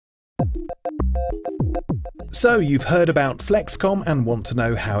So you've heard about Flexkom and want to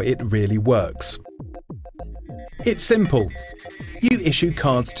know how it really works. It's simple. You issue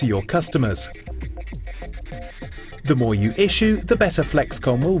cards to your customers. The more you issue, the better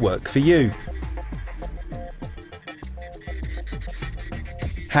Flexkom will work for you.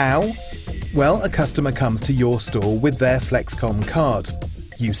 How? Well, a customer comes to your store with their Flexkom card.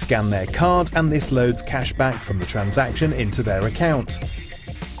 You scan their card and this loads cash back from the transaction into their account.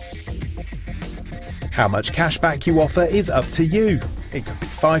 How much cashback you offer is up to you. It could be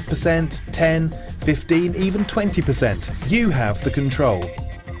 5%, 10, 15, even 20%. You have the control.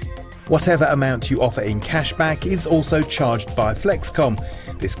 Whatever amount you offer in cashback is also charged by Flexkom.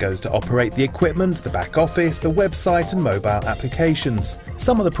 This goes to operate the equipment, the back office, the website and mobile applications.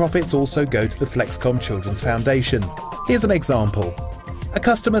 Some of the profits also go to the Flexkom Children's Foundation. Here's an example. A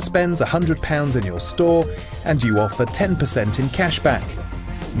customer spends £100 in your store and you offer 10% in cashback.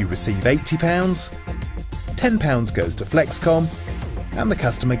 You receive £80, £10 goes to Flexkom, and the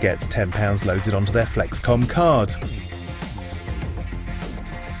customer gets £10 loaded onto their Flexkom card.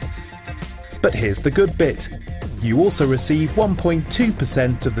 But here's the good bit. You also receive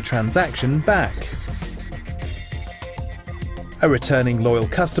 1.2% of the transaction back. A returning loyal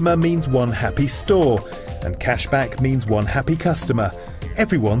customer means one happy store, and cashback means one happy customer.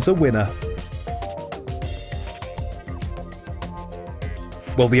 Everyone's a winner.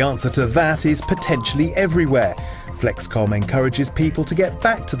 Well, the answer to that is potentially everywhere. Flexkom encourages people to get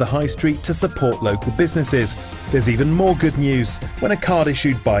back to the high street to support local businesses. There's even more good news. When a card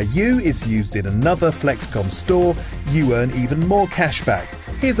issued by you is used in another Flexkom store, you earn even more cashback.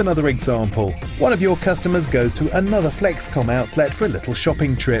 Here's another example. One of your customers goes to another Flexkom outlet for a little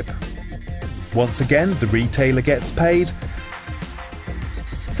shopping trip. Once again, the retailer gets paid,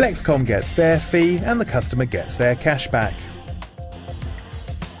 Flexkom gets their fee, and the customer gets their cashback.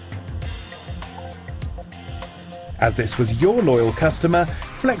 As this was your loyal customer,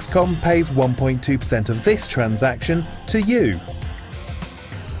 Flexkom pays 1.2% of this transaction to you.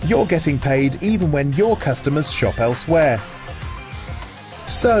 You're getting paid even when your customers shop elsewhere.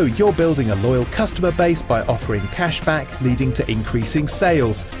 So you're building a loyal customer base by offering cashback, leading to increasing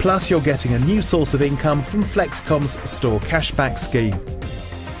sales. Plus you're getting a new source of income from Flexkom's store cashback scheme.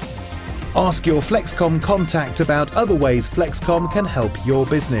 Ask your Flexkom contact about other ways Flexkom can help your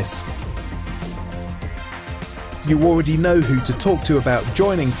business. You already know who to talk to about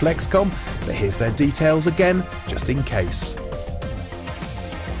joining Flexkom, but here's their details again, just in case.